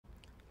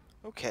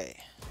Okay.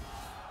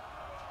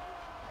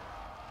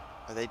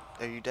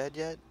 Are you dead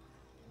yet?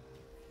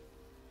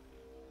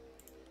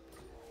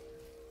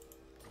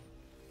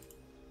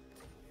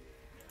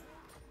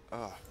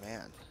 Oh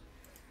man.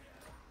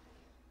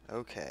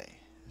 Okay.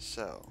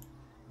 So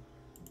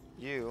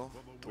you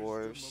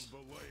dwarves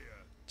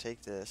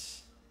take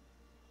this.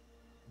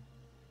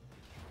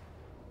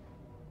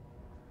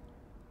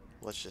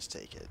 Let's just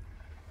take it.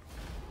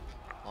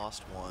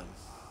 Lost one.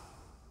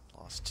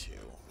 Lost two.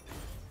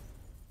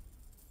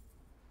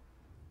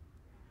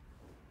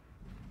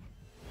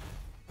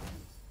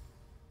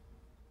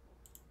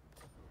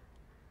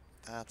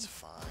 That's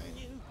fine.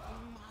 New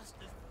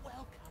masters,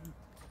 welcome.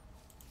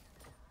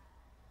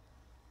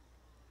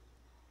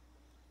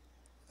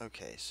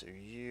 Okay, so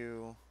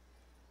you...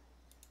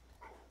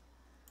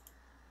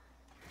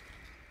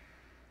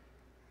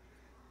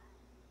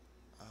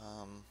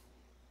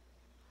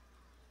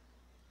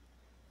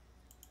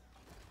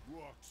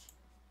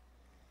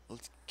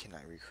 Can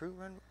I recruit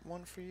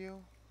one for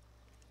you?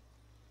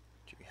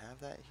 Do we have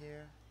that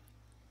here?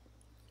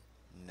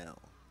 No.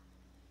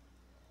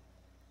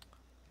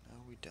 No,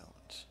 we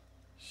don't.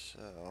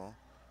 So,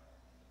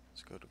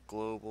 let's go to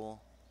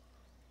global.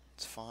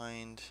 Let's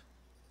find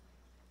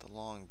the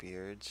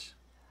Longbeards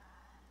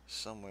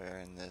somewhere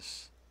in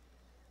this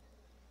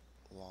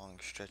long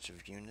stretch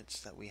of units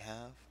that we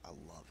have. I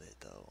love it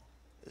though.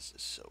 This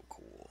is so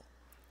cool.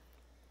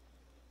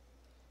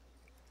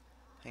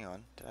 Hang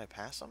on, did I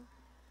pass them?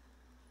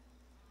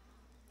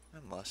 I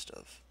must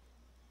have.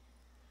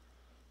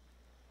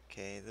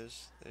 Okay,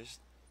 there's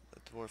the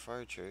dwarf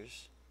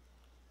archers.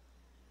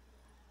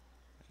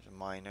 There's a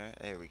miner.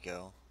 There we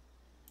go.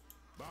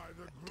 By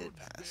the I did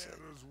pass it.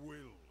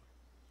 will.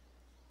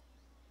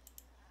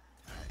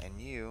 And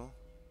you.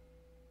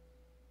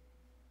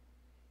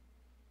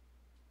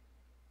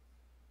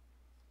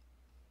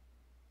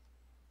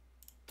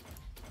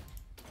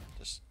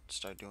 Just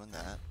start doing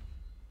that.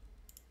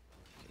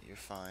 Okay, you're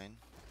fine.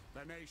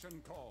 The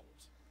nation calls.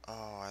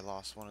 Oh, I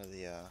lost one of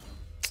the, man.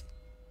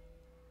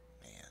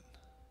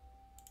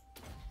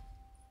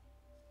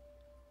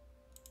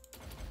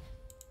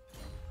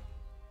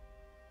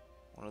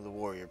 One of the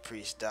warrior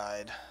priests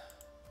died.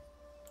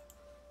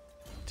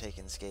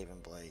 Taking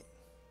Skaven Blight.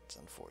 It's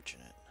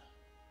unfortunate.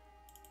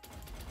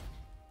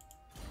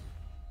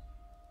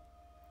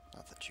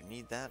 Not that you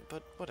need that,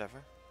 but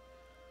whatever.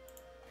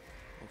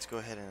 Let's go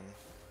ahead and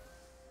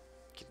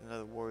get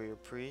another warrior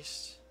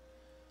priest.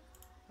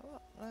 Oh,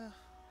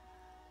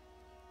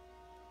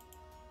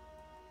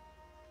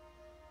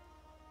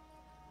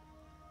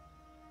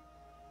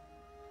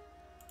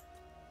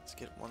 let's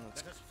get one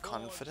that's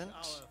confident.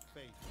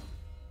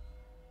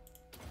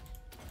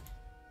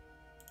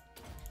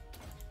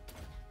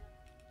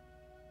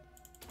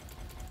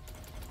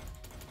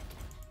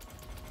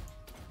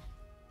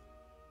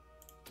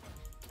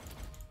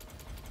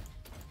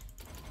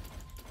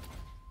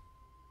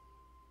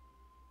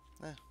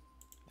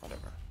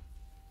 Whatever.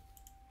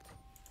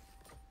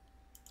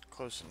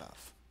 Close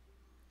enough.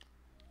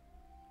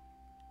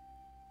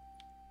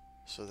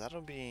 So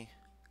that'll be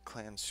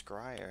Clan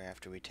Scryer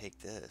after we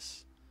take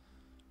this.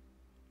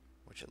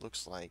 Which it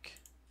looks like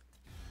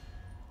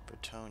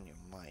Bretonia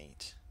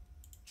might.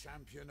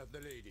 Champion of the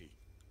lady.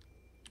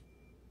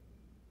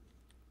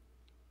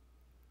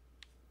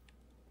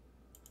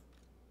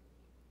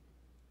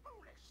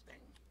 Foolish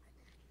thing.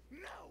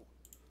 No.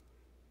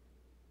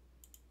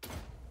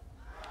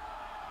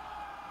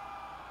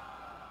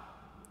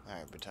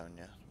 Alright,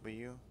 Bretonia. Will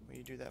you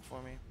do that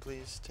for me?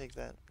 Please take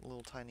that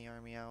little tiny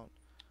army out.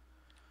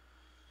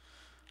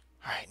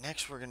 Alright,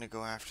 next we're gonna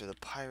go after the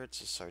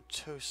pirates of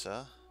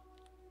Sartosa.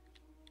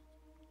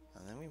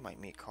 And then we might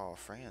meet Carl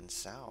Fran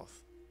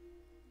south.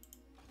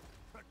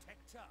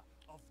 Protector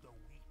of the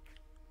weak.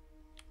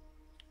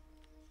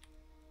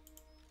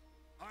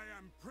 I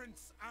am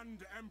Prince and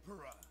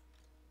Emperor.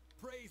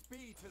 Praise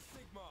be to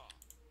Sigmar.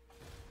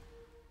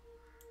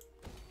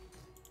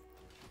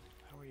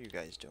 How are you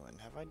guys doing?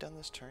 Have I done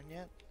this turn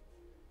yet?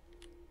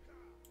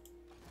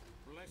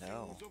 Blessings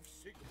No. of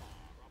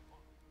Sigmar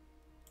upon.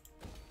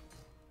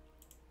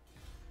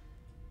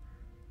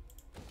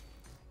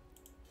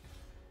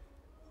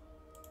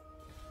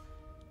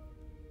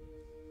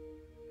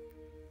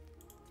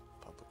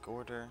 Public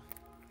order.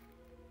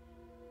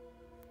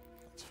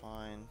 That's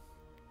fine.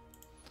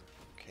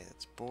 Okay,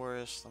 that's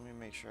Boris. Let me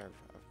make sure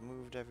I've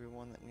moved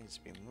everyone that needs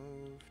to be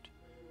moved.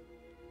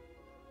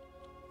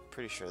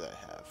 Pretty sure that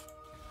I have.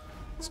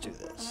 Let's do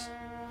this.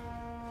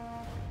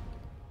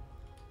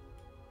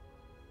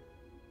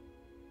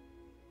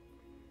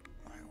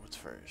 Alright, what's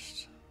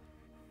first?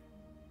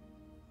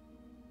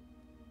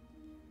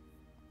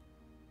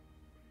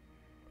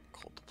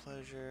 Cult of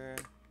Pleasure.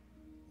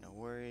 No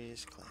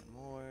worries. Clan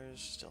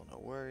Moors. Still no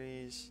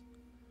worries.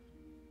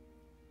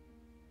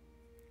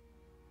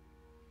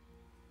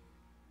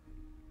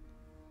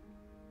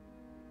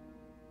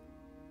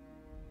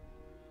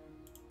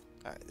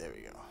 Alright, there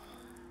we go.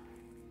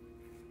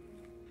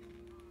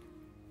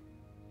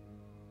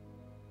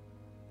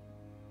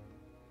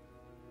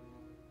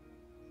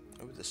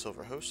 Oh, the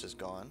Silver Host is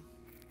gone.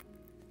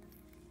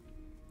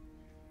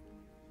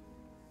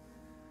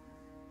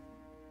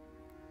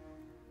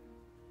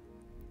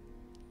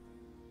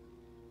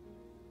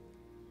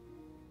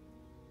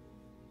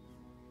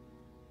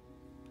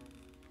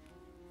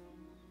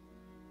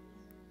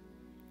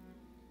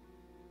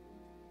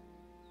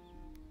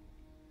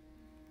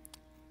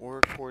 Or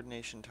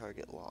coordination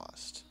target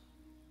lost.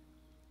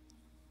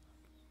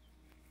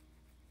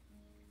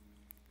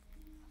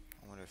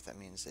 I wonder if that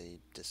means they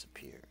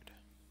disappeared.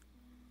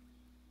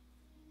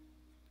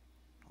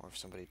 Or if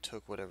somebody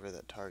took whatever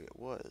that target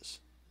was.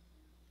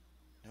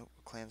 Nope,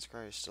 Clan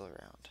Scry is still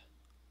around.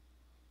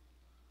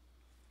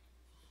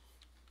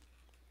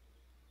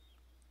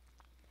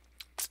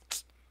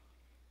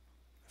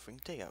 If we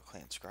can take out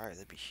Clan Scry,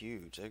 that'd be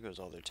huge. There goes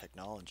all their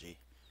technology.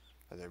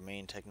 Or their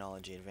main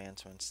technology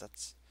advancements.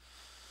 That's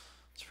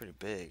pretty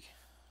big.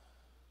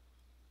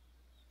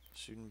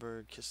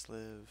 Sudenberg,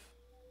 Kislev.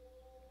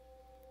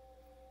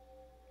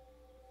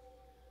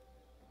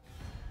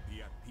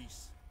 Be at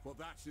peace, for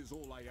that is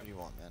all I What am. do you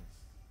want, man?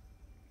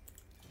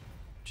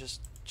 Just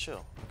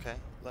chill, okay?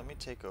 Let me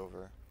take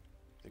over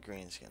the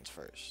greenskins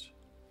first.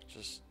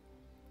 Just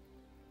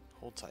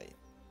hold tight.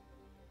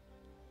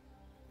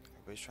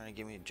 Everybody's trying to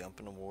get me to jump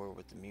into war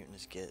with the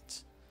mutinous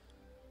Gits.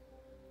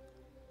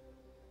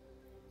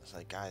 It's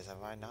like, guys,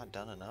 have I not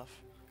done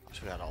enough?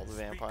 So we got all the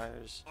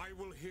vampires. I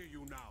will hear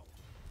you now.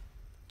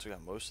 So we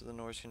got most of the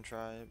Norscan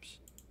tribes.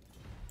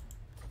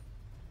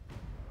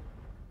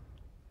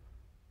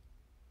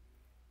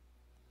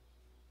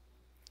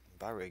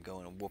 About ready to go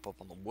in and whoop up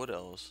on the Wood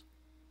Elves.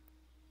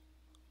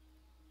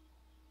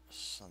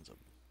 Sons of...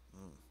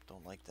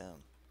 don't like them.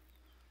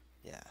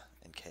 Yeah,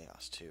 and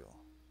Chaos too.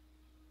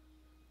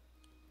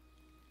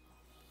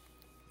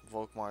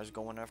 Volkmar's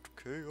going after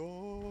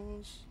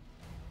Chaos.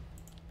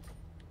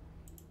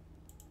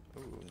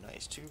 Ooh,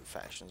 nice. 2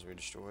 factions were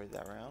destroyed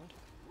that round.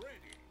 Ready.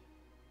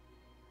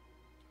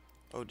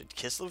 Oh, did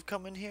Kislev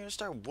come in here and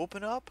start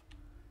whooping up?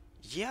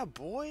 Yeah,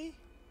 boy.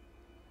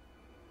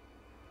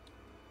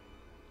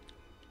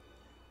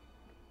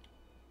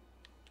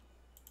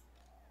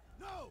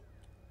 No.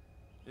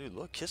 Dude,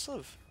 look,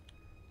 Kislev.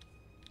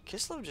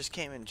 Kislev just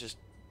came and just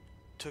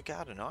took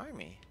out an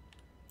army.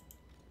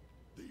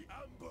 The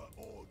Amber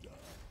Order.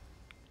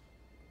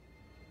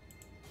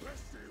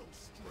 Bestial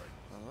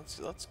strength.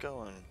 Well, let's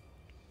go and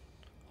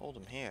hold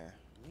him here.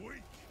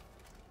 Weak.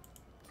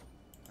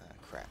 Ah,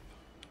 crap.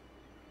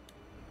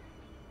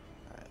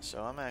 Alright,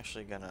 so I'm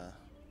actually gonna...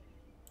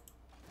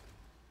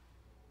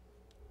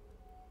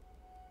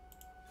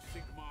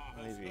 Sigmar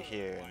has leave you heard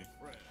here my and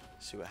prayer.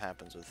 see what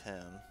happens with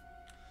him.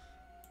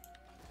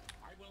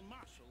 I will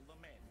marshal the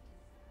men.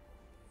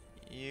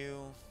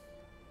 You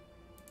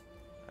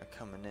are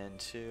coming in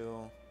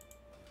too.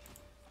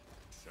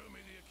 Show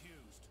me the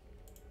accused.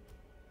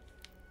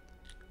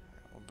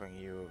 Alright, we'll bring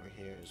you over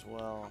here as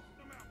well. Cut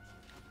them out.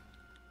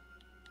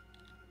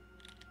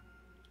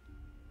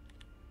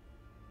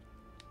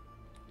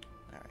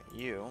 Alright,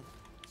 you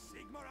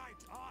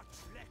Sigmarite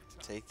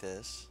Archlector. take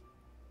this.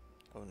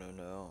 Oh no,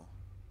 no.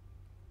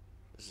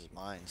 This is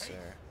mine,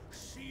 sir.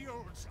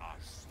 Shields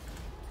us.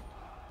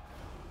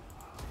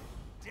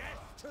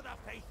 Death to the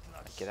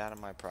faithless. Get out of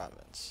my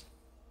province.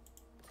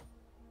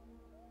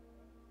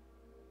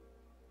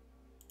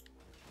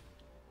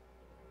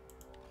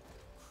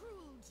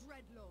 Cruel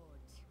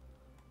dreadlord.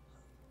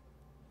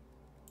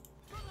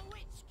 For the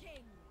Witch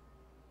King.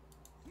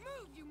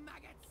 Move, you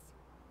maggots.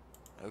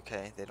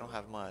 Okay, they don't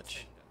have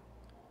much.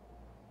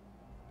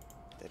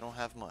 They don't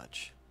have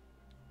much.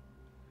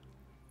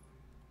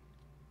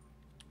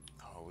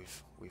 Oh,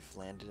 we've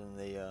landed in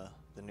the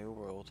new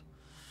world.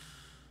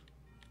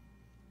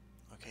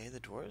 Okay, the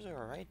dwarves are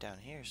alright down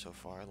here so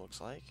far, it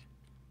looks like.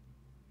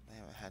 They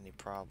haven't had any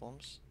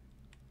problems.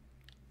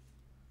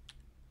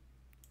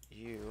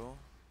 You...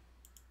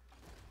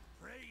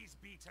 Praise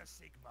be to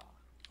Sigmar.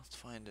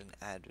 let's find an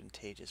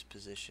advantageous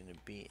position to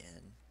be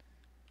in.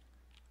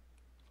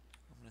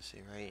 I'm gonna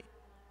say right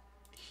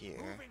here.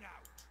 Moving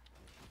out.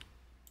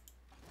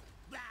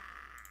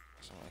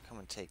 So I'm gonna come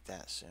and take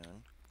that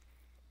soon.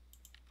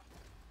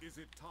 Is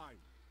it time?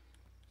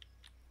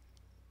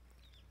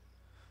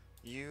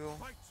 You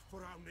Fight for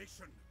our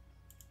nation.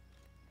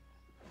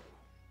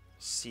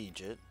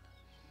 siege it.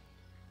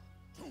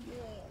 To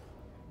war.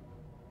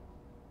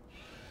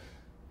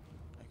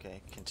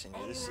 Okay, continue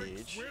the Ulrich's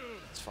siege. will.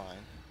 It's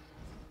fine.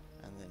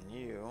 And then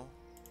you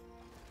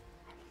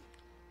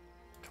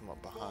come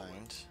up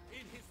behind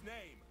In his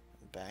name.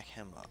 and back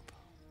him up.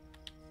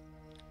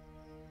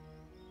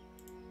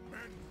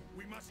 Men,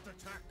 we must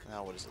attack.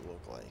 Now what does it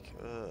look like?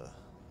 Ugh,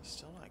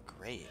 still not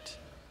great.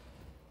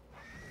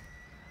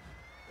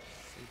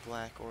 3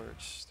 black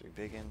orcs, 3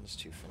 big uns,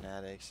 2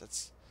 fanatics.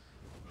 That's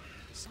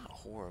not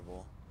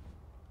horrible.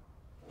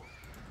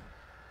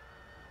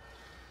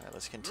 Alright,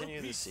 let's continue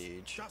No the peace,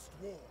 siege. Just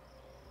war.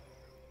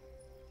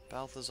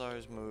 Balthazar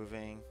is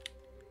moving.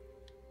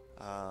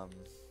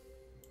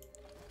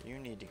 You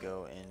need to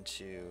go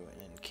into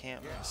an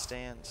encampment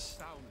stance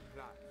Sound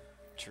plan.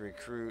 to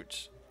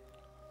recruit.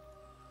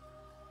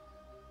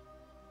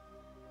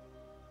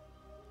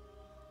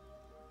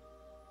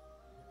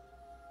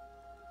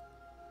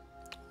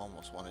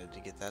 Almost wanted to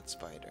get that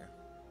spider.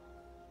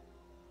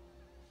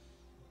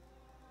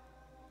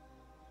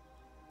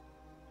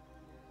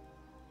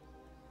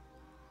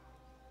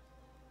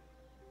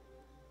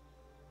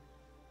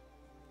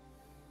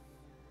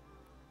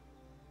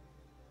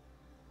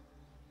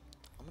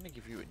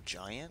 you a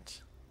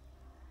giant?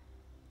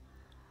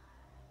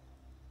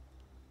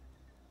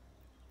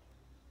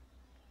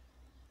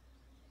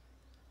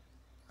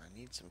 I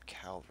need some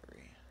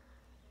cavalry.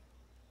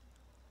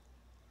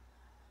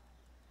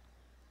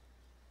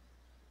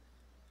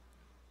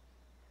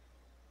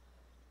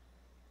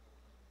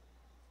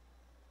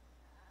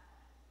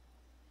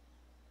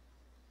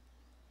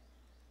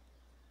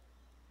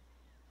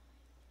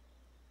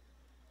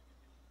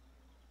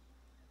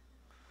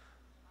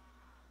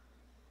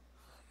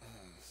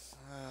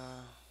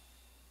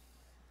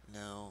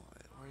 No.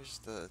 Where's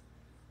the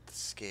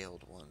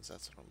scaled ones?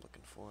 That's what I'm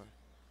looking for.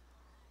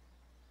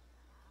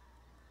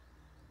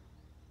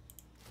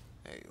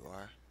 There you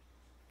are.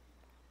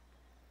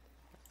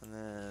 And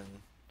then...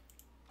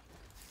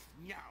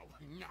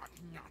 No,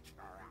 not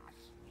for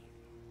us.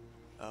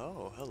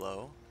 Oh,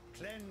 hello.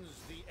 Cleanse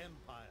the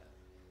Empire.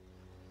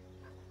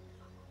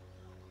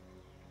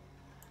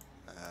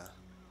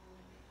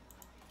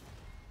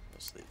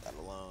 Let's leave that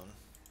alone.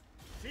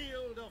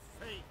 Shield of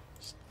Faith.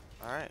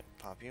 Alright,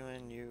 pop you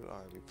in. You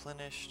are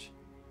replenished.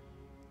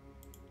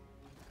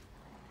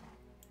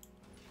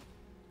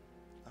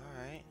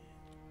 Alright.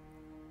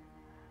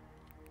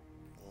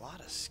 A lot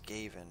of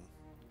Skaven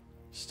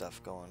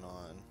stuff going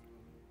on.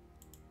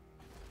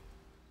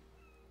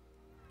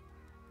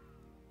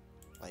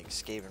 Like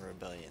Skaven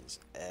rebellions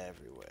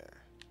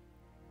everywhere.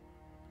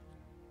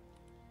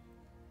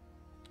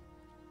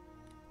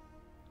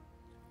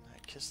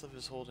 Alright, Kislev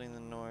is holding the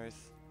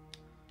north.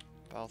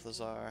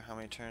 Balthazar, how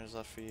many turns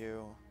left for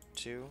you?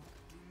 2?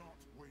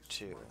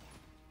 2. You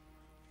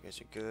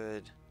guys are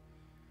good.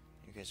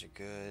 You guys are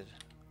good.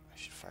 I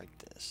should fight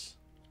this.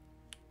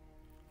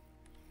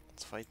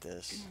 Let's fight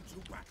this.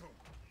 Into battle.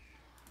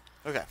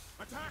 Okay.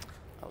 Attack!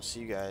 I will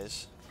see you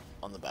guys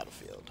on the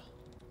battlefield.